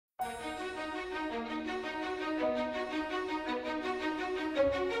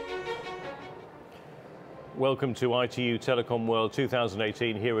Welcome to ITU Telecom World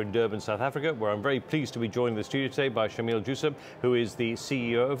 2018 here in Durban, South Africa, where I'm very pleased to be joined in the studio today by Shameel Joosub, who is the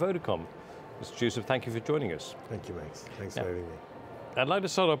CEO of Vodacom. Mr. Joosub, thank you for joining us. Thank you, Max. Thanks for having me. I'd like to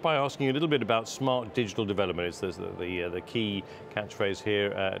start off by asking you a little bit about smart digital development. It's the key catchphrase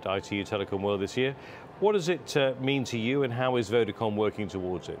here at ITU Telecom World this year. What does it mean to you, and how is Vodacom working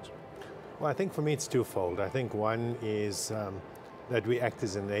towards it? Well, I think for me it's twofold. I think one is that we act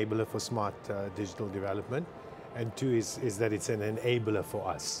as an enabler for smart digital development, and two is that it's an enabler for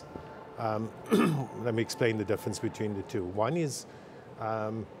us. Let me explain the difference between the two. One is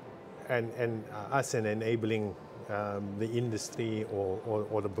us enabling the industry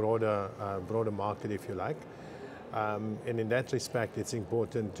or the broader market, if you like. And in that respect, it's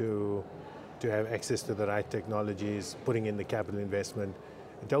important to have access to the right technologies, putting in the capital investment.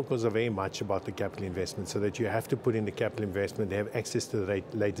 Telcos are very much about the capital investment, so that you have to put in the capital investment to have access to the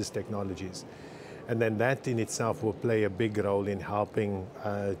latest technologies. And then that in itself will play a big role in helping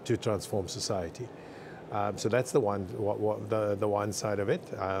to transform society. So that's the one side of it.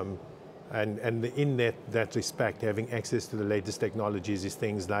 And in that respect, having access to the latest technologies is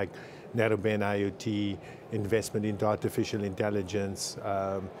things like narrowband IoT, investment into artificial intelligence,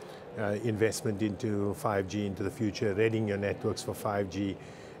 investment into 5G into the future, readying your networks for 5G,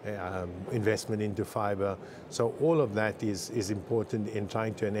 investment into fiber. So all of that is important in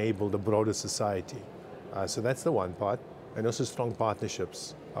trying to enable the broader society. So that's the one part, and also strong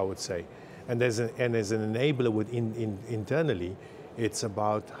partnerships, I would say. And as an enabler internally, it's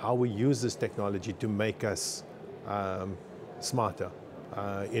about how we use this technology to make us smarter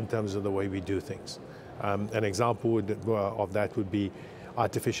in terms of the way we do things. An example of that would be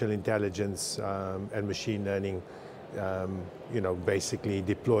artificial intelligence and machine learning, basically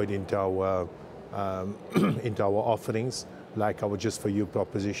deployed into our offerings, like our Just For You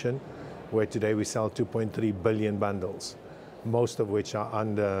proposition, where today we sell 2.3 billion bundles, most of which are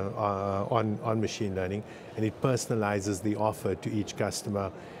on machine learning, and it personalizes the offer to each customer,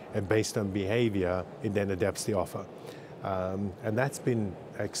 and based on behavior, it then adapts the offer. And that's been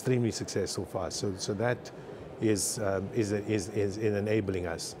extremely successful for us. So that is enabling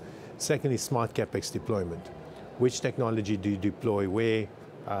us. Secondly, smart CapEx deployment. Which technology do you deploy where?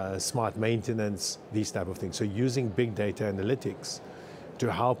 Smart maintenance, these type of things. So using big data analytics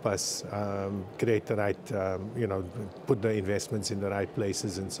to help us create the right, put the investments in the right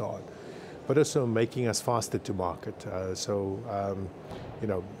places and so on. But also making us faster to market.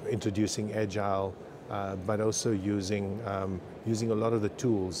 Introducing agile, but also using a lot of the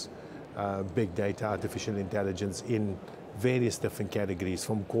tools, big data, artificial intelligence in various different categories,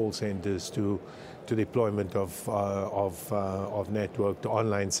 from call centers to deployment of network to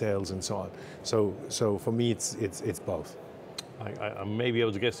online sales and so on. So for me, it's both. I may be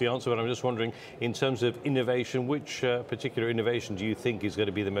able to guess the answer, but I'm just wondering, in terms of innovation, which particular innovation do you think is going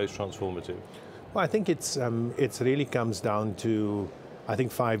to be the most transformative? Well, I think it's really comes down to, I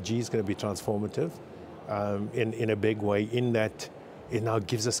think 5G is going to be transformative in a big way, in that it now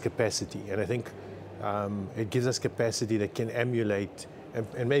gives us capacity. And I think it gives us capacity that can emulate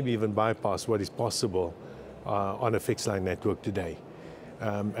and maybe even bypass what is possible on a fixed line network today.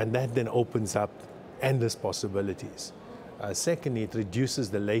 And that then opens up endless possibilities. Secondly, it reduces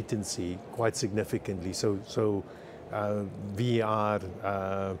the latency quite significantly. So VR,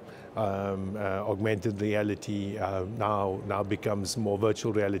 augmented reality now becomes more,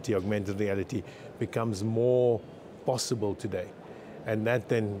 virtual reality, augmented reality becomes more possible today. And that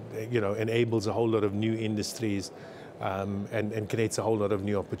then enables a whole lot of new industries and creates a whole lot of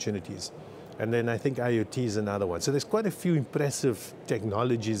new opportunities. And then I think IoT is another one. So there's quite a few impressive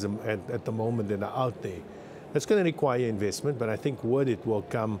technologies at the moment that are out there. It's going to require investment, but I think with it will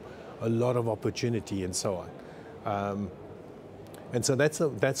come a lot of opportunity and so on. And so that's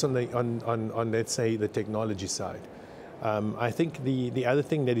on let's say the technology side. I think the other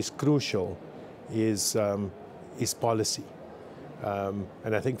thing that is crucial is policy.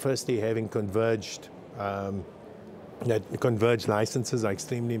 And I think firstly having converged licenses are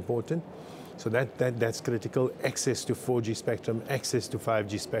extremely important. So that's critical. Access to 4G spectrum, access to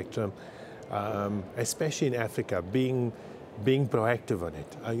 5G spectrum. Especially in Africa, being proactive on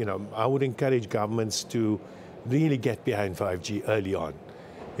it. I would encourage governments to really get behind 5G early on.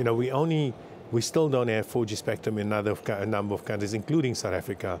 We still don't have 4G spectrum in a number of countries, including South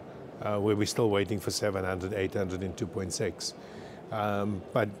Africa, where we're still waiting for 700, 800, and 2.6.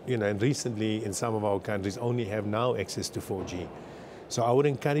 But and recently in some of our countries only have now access to 4G. So I would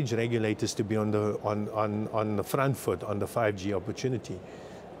encourage regulators to be on the front foot on the 5G opportunity,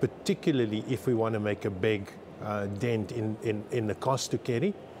 particularly if we want to make a big dent in the cost to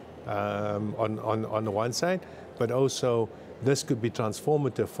carry on the one side, but also this could be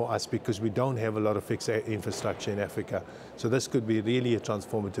transformative for us because we don't have a lot of fixed infrastructure in Africa. So this could be really a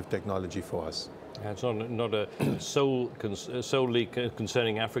transformative technology for us. It's not a solely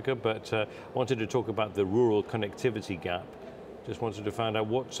concerning Africa, but wanted to talk about the rural connectivity gap. Just wanted to find out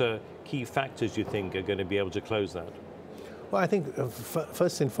what key factors you think are going to be able to close that. Well, I think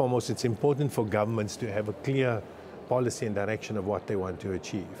first and foremost, it's important for governments to have a clear policy and direction of what they want to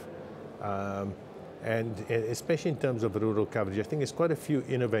achieve. And especially in terms of rural coverage, I think there's quite a few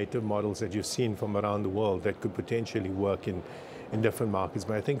innovative models that you've seen from around the world that could potentially work in different markets.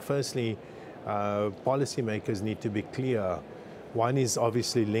 But I think firstly, policymakers need to be clear. One is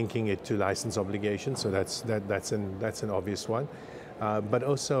obviously linking it to license obligations, so that's an obvious one. But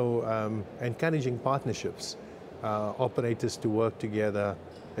also encouraging partnerships, operators to work together,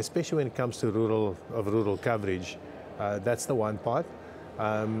 especially when it comes to rural coverage. That's the one part.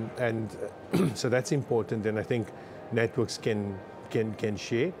 And so that's important, and I think networks can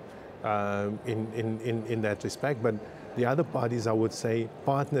share in that respect. But the other part is, I would say,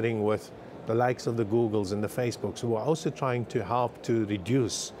 partnering with the likes of the Googles and the Facebooks, who are also trying to help to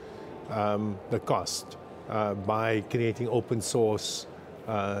reduce the cost by creating open source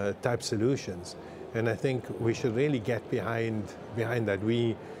type solutions. And I think we should really get behind that.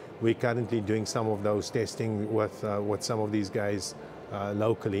 We're currently doing some of those testing with some of these guys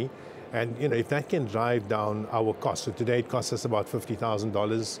locally, and if that can drive down our costs. So today it costs us about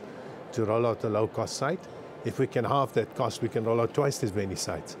 $50,000 to roll out a low-cost site. If we can halve that cost, we can roll out twice as many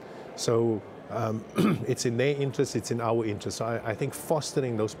sites. So it's in their interest, it's in our interest. So I think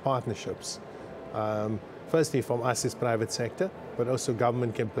fostering those partnerships, firstly from us as private sector, but also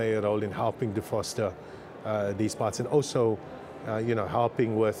government can play a role in helping to foster these parts, and also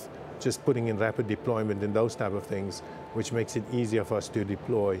helping with just putting in rapid deployment and those type of things, which makes it easier for us to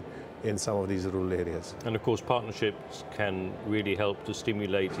deploy in some of these rural areas. And of course, partnerships can really help to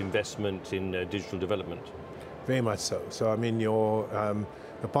stimulate investment in digital development. Very much so. So I mean,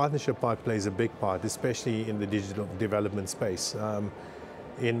 the partnership part plays a big part, especially in the digital development space,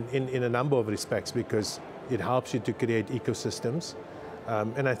 in a number of respects, because it helps you to create ecosystems.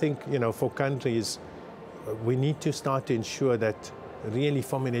 And I think, for countries, we need to start to ensure that really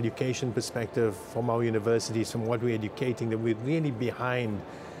from an education perspective, from our universities, from what we're educating, that we're really behind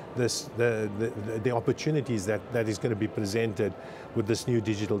this, the opportunities that is going to be presented with this new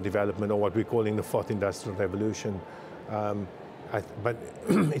digital development, or what we're calling the fourth industrial revolution. But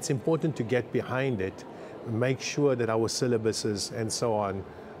it's important to get behind it, make sure that our syllabuses and so on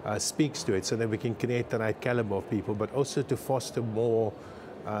speaks to it, so that we can create the right caliber of people, but also to foster more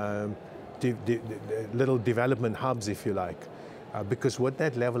little development hubs, if you like. Because with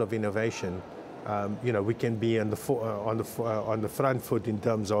that level of innovation, we can be on the front foot in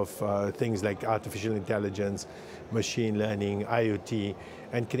terms of things like artificial intelligence, machine learning, IoT,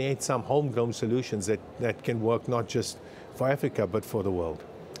 and create some homegrown solutions that can work not just for Africa, but for the world.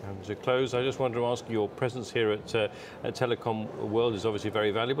 And to close, I just wanted to ask, your presence here at Telecom World is obviously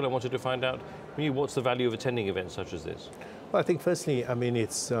very valuable. I wanted to find out from you, what's the value of attending events such as this? Well, I think firstly, I mean,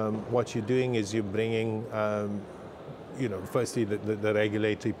 it's what you're doing is you're bringing firstly the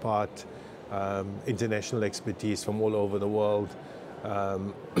regulatory part, international expertise from all over the world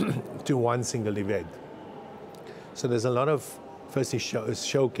to one single event. So there's a lot of, firstly,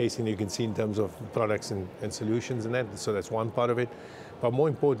 showcasing you can see in terms of products and solutions and that, so that's one part of it. But more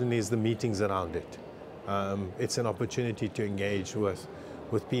importantly is the meetings around it. It's an opportunity to engage with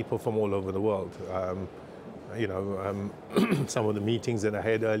people from all over the world. Some of the meetings that I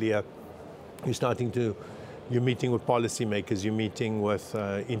had earlier, you're meeting with policymakers, you're meeting with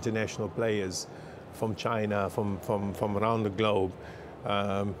international players from China, from around the globe,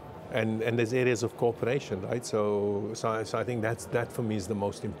 and there's areas of cooperation, right? So I think that for me is the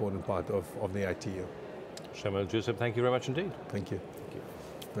most important part of the ITU. Shameel Joosub, thank you very much indeed. Thank you.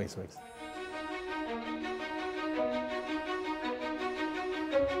 Thanks, Max.